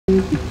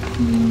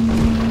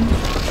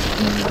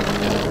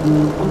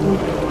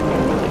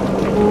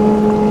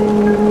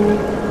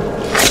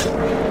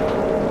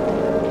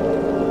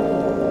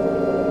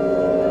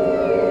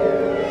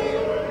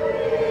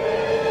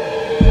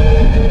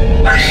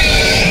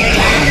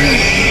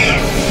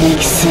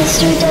Big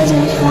sister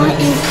doesn't want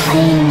you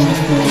playing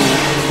with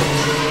me.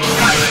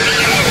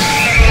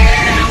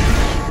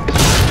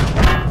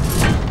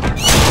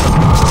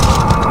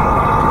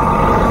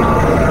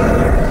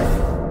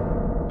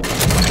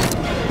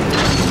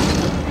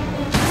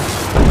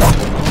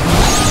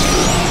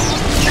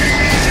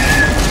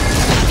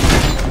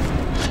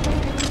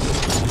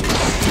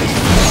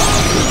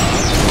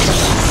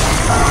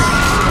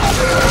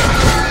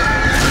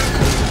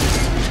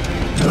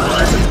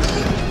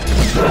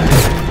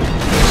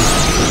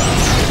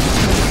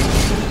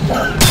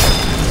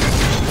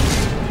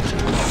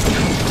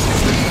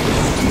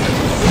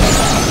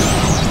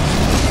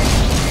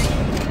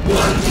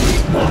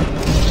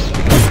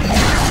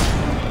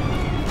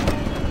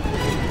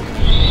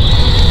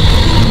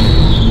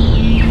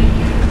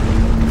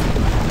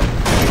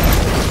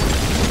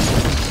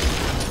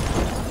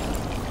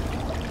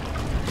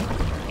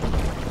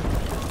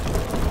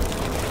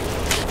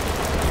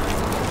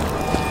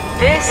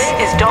 This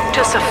is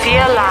Dr.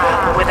 Sophia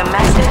Lamb with a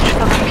message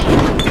from the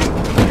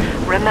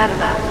people.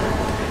 Remember,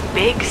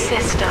 Big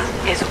Sister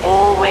is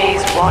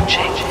always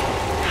watching.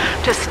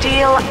 To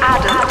steal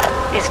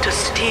Adam is to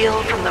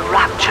steal from the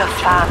Rapture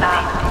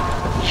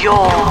family.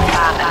 Your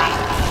family.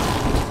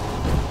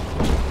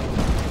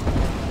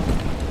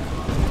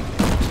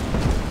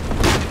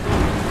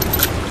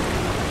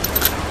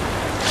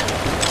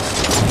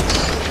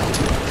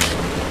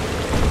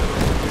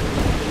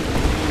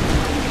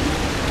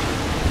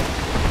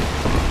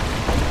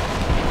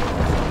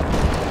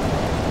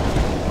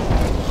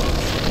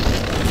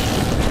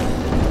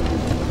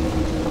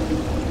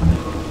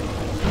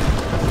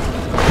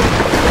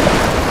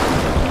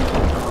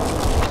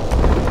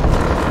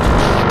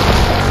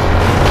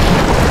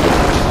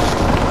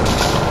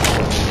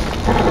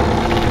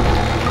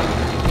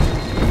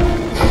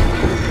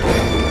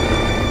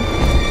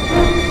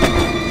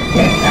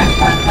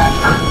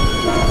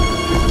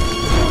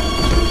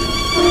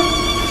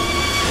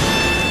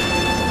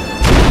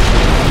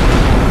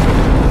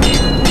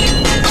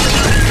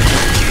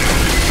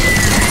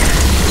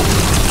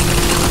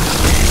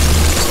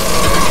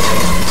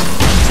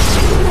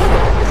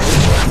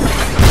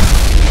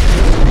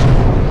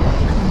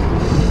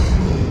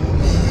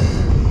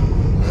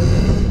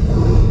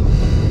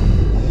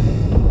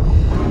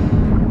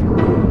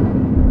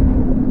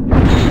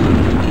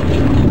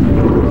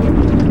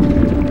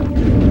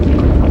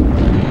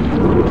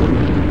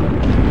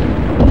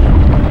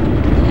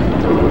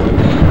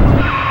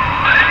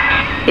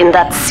 In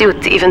that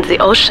suit, even the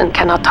ocean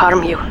cannot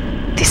harm you.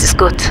 This is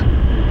good.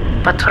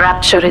 But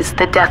Rapture is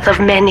the death of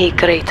many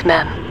great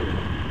men.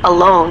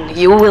 Alone,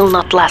 you will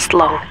not last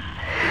long.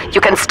 You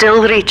can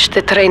still reach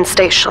the train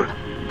station.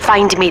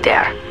 Find me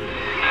there.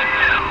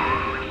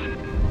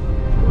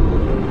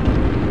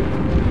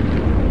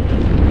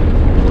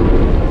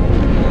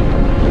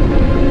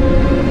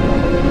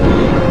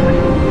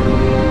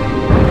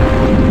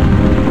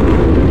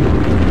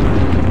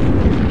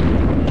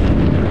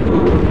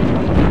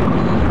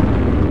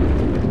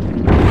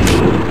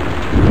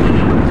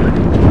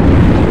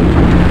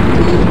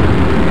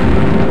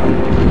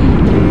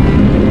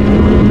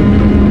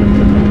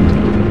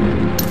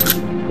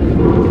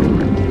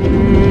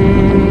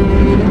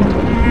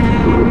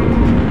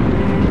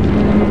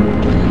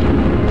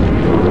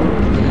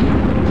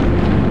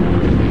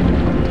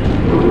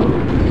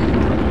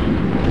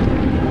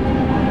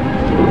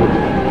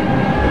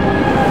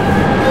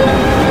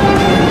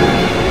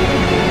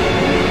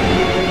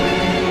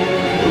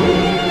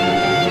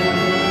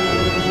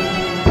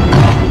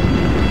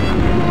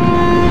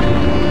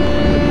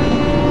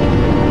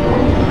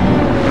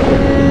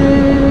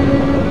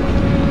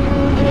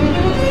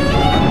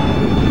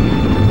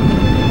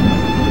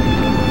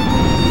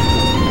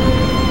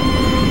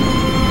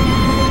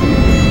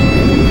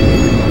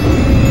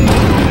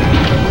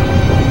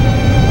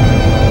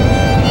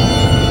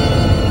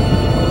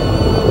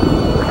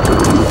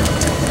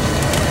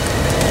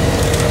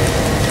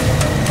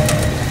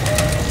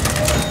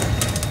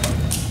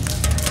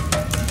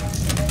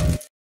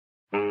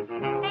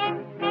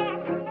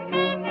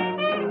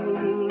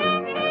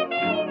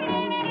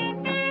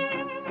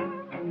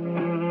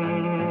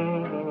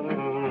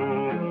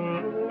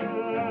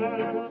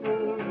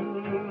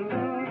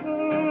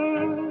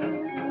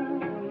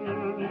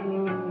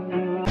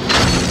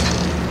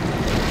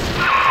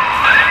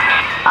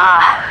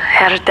 Ah,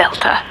 Herr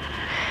Delta.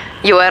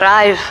 You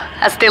arrive,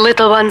 as the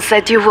little one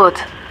said you would.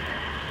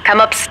 Come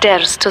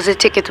upstairs to the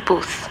ticket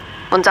booth,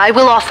 and I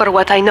will offer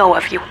what I know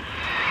of you.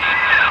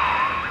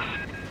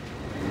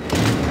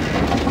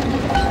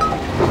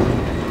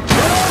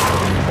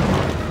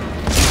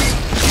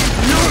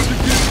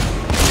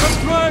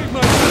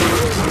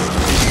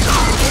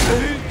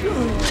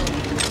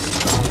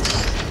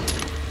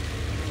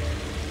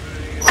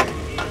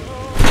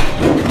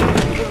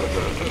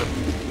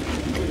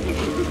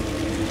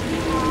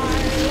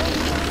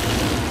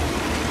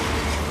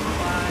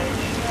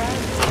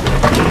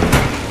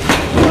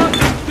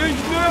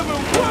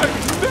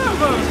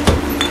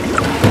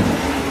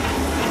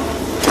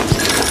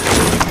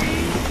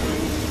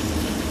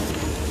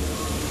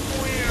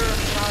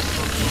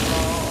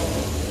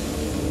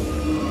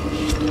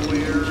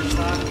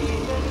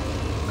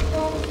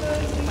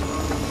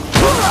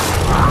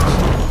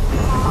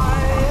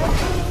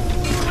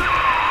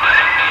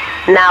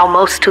 Now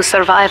most who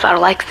survive are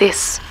like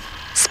this.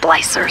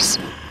 Splicers.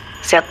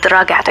 They're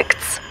drug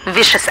addicts.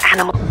 Vicious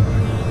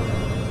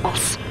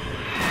animals.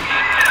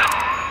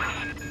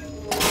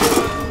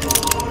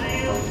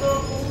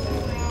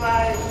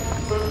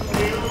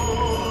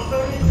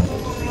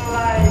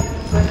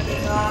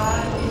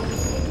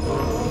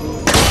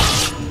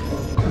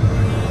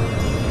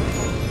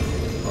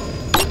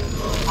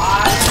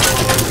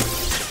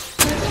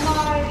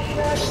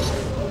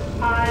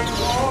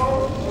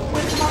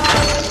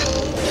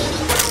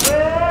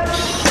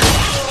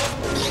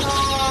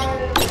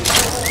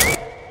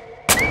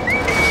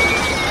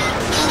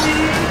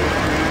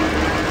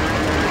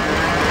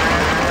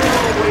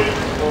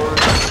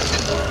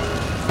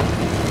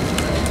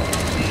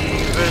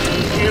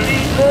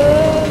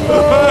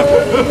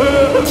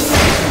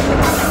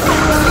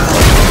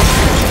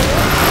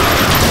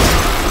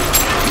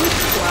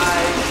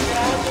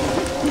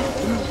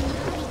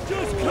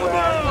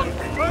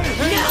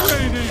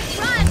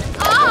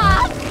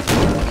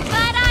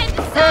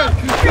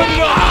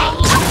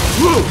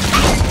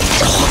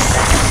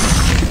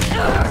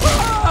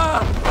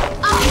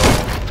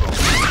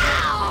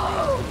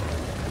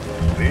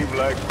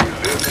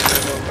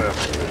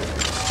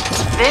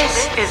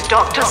 This is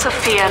Dr.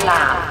 Sophia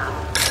Lamb.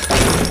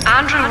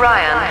 Andrew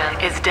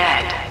Ryan is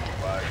dead,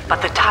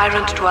 but the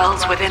tyrant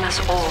dwells within us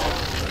all.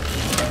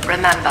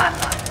 Remember,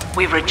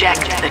 we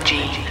reject the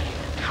gene.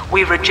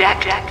 We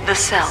reject the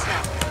self.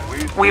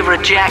 We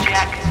reject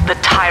the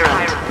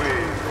tyrant.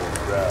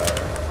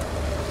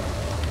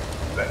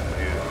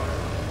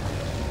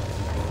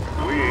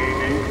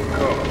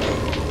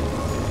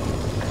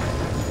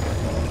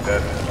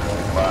 That's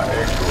my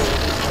echo,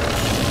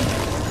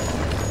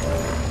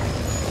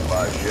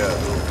 my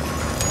shadow,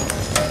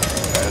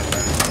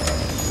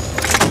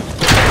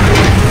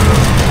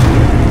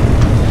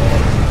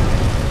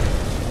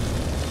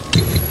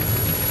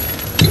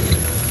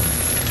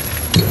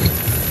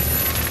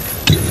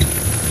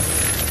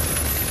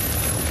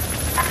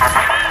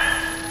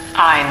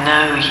 I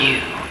know you.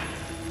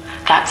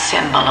 That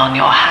symbol on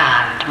your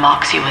hand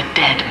marks you a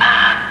dead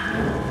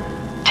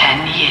man.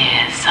 10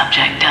 years,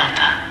 Subject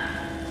Delta.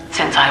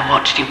 Since I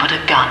watched you put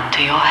a gun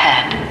to your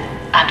head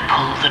and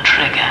pull the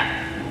trigger.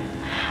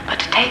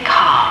 But take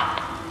heart.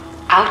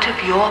 Out of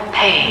your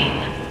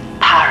pain,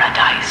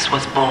 paradise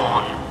was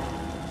born.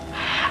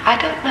 I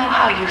don't know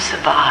how you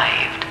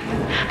survived,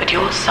 but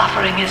your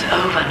suffering is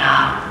over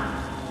now.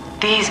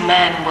 These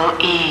men will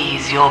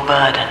ease your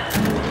burden.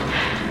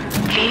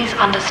 Please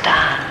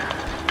understand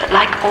that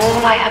like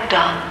all I have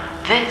done,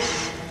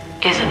 this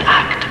is an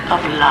act of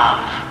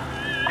love.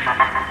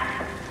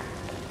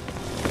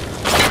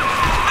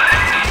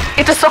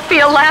 It is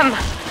Sophia Lamb.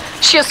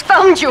 She has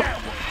found you.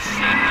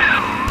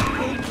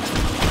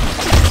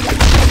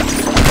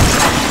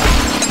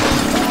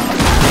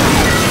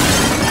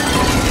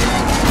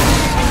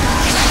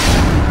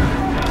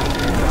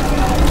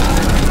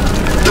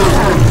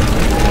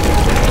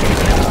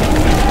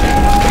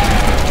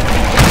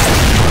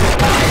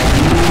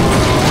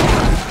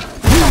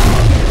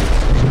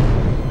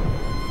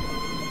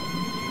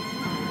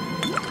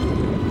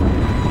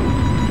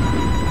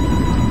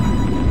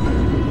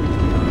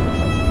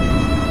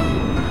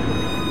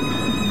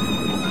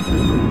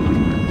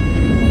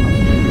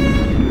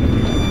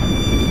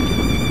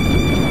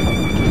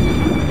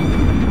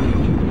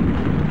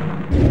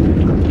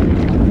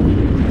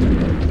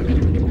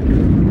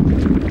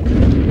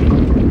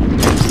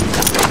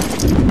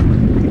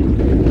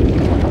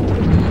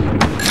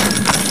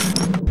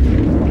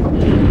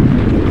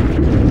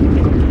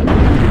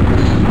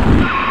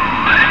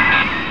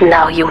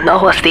 Now you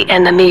know of the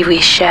enemy we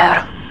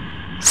share,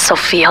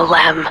 Sophia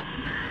Lamb.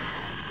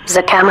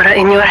 The camera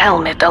in your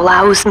helmet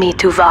allows me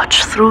to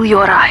watch through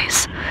your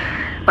eyes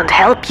and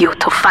help you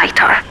to fight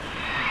her.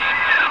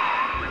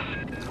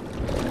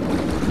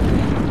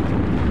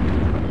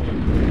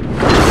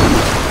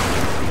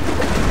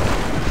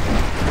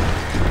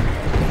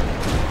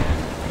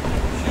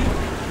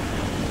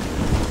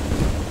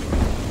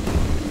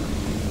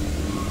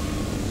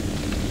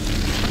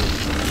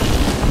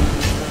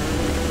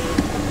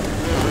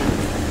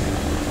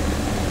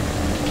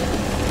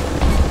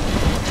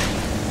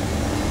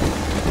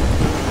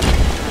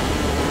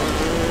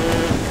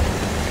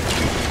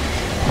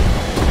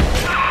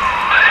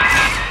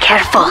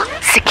 Careful,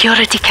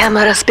 security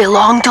cameras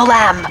belong to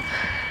Lamb.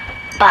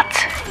 But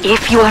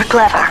if you are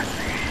clever,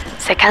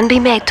 they can be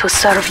made to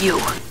serve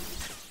you.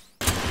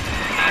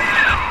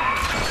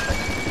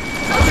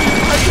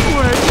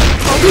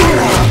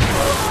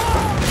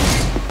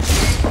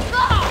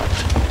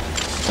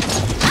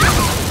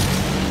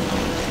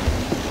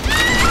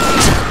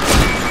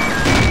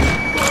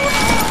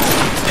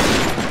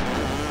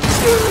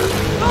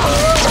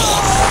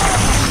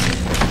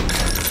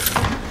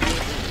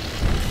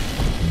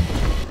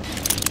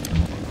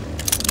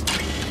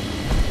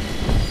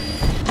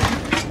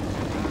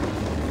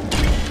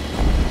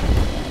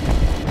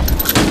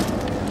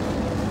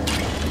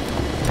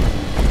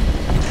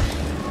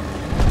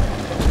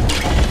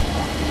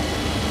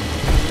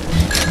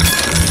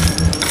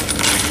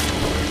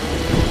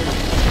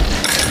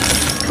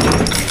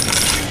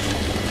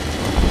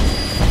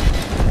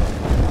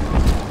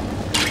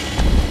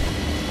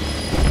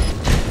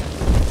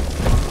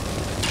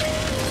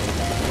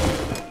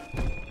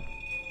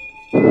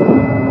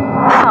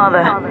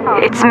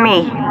 It's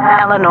me,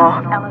 Eleanor.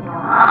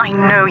 I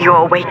know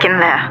you're awake in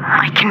there.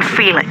 I can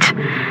feel it.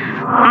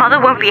 Mother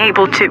won't be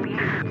able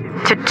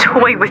to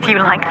toy with you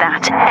like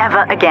that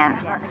ever again.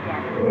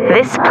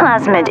 This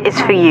plasmid is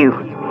for you.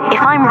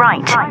 If I'm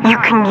right, you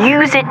can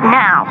use it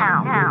now.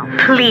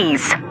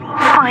 Please,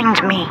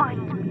 find me.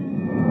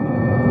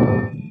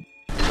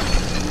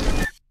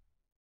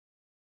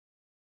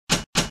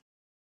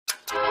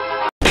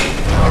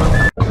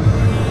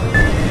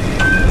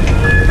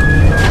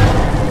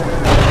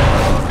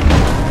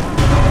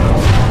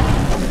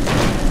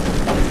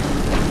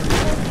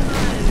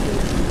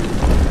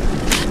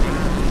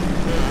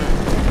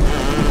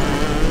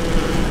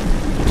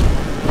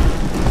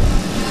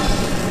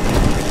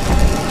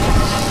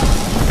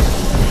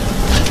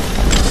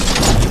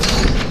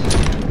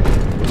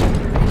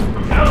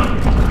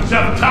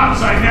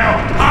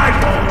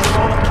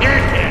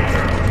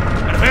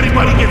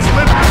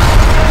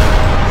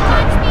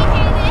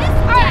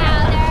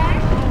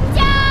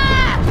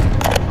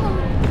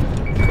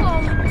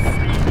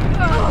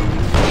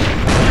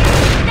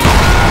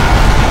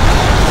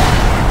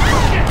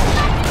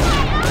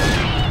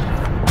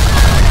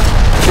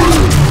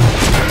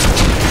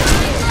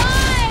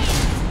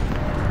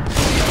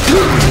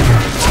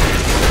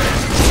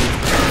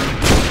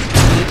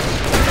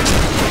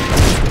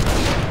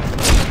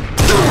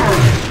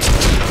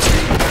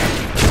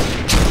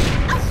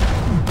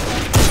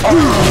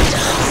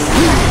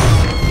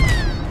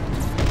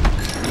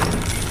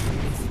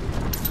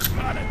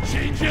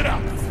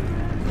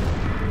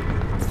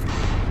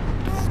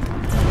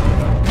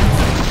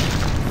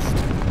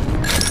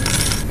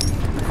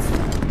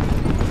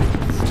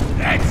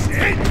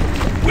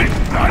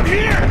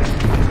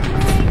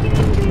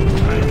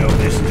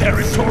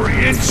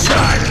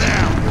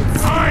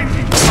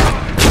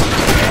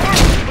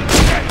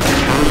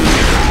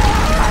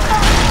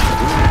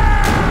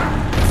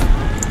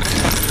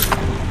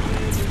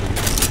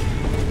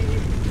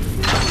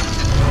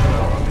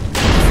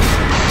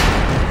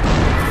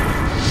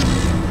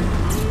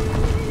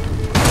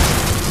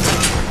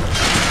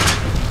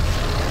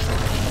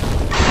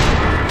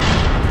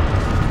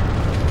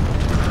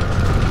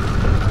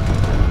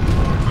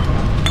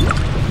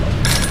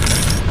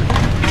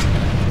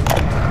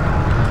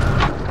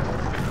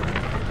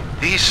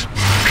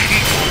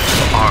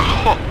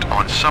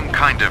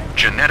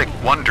 Genetic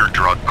wonder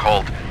drug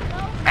called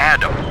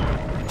Adam.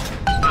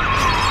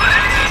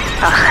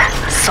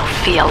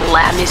 Sophia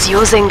Lamb is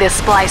using the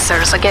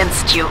splicers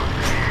against you.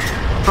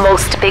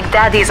 Most big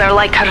daddies are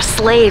like her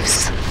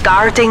slaves,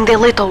 guarding the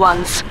little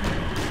ones.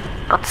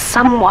 But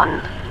someone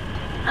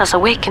has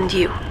awakened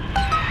you.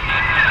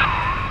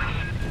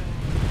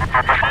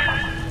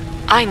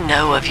 I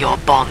know of your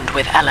bond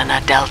with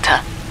Eleanor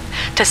Delta.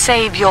 To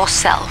save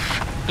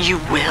yourself, you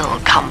will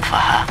come for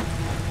her.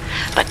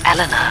 But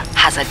Eleanor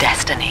has a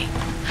destiny,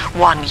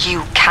 one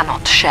you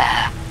cannot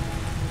share.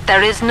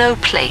 There is no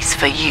place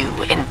for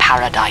you in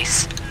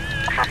paradise.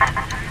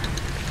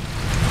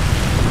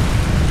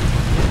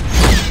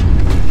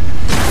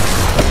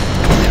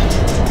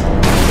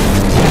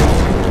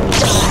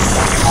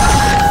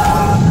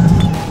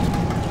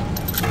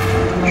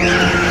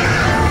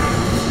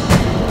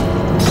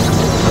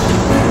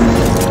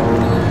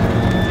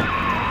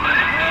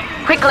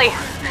 Quickly,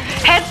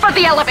 head for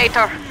the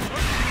elevator.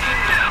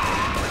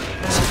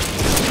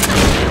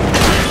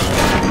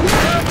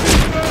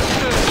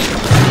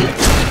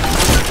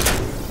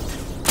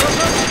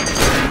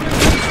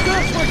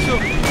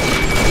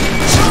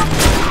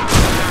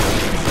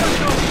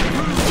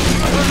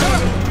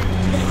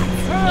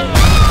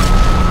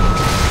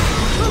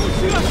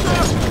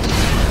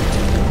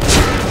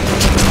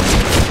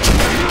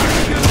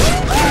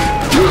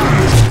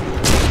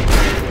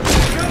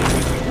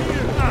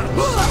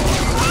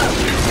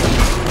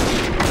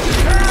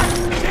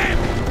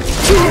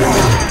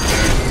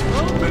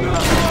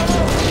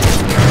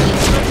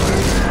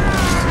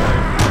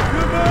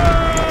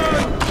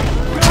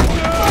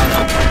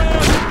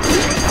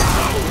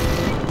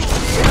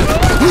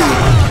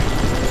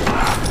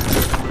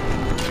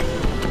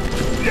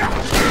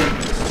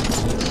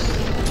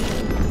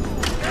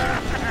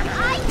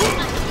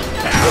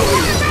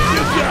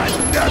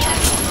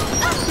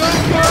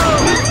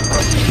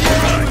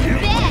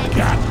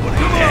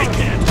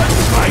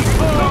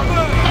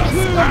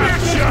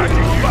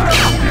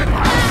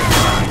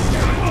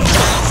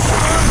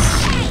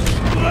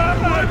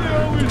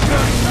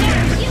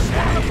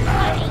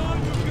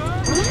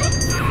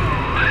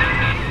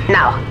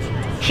 Now,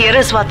 here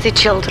is what the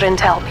children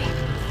tell me.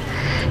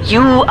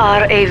 You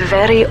are a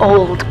very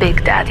old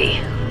Big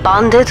Daddy,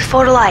 bonded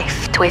for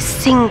life to a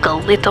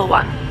single little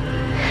one.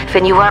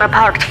 When you are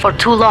apart for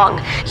too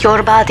long,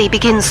 your body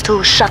begins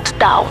to shut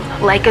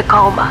down like a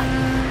coma.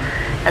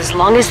 As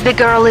long as the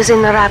girl is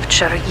in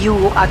rapture,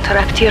 you are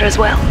trapped here as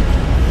well.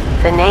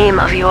 The name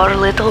of your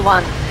little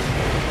one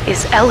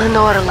is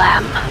Eleanor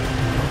Lamb,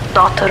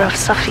 daughter of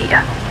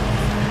Sophia.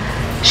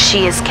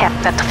 She is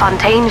kept at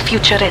Fontaine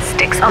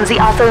Futuristics on the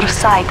other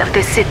side of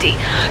the city.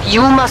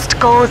 You must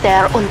go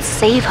there and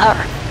save her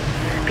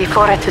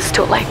before it is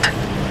too late.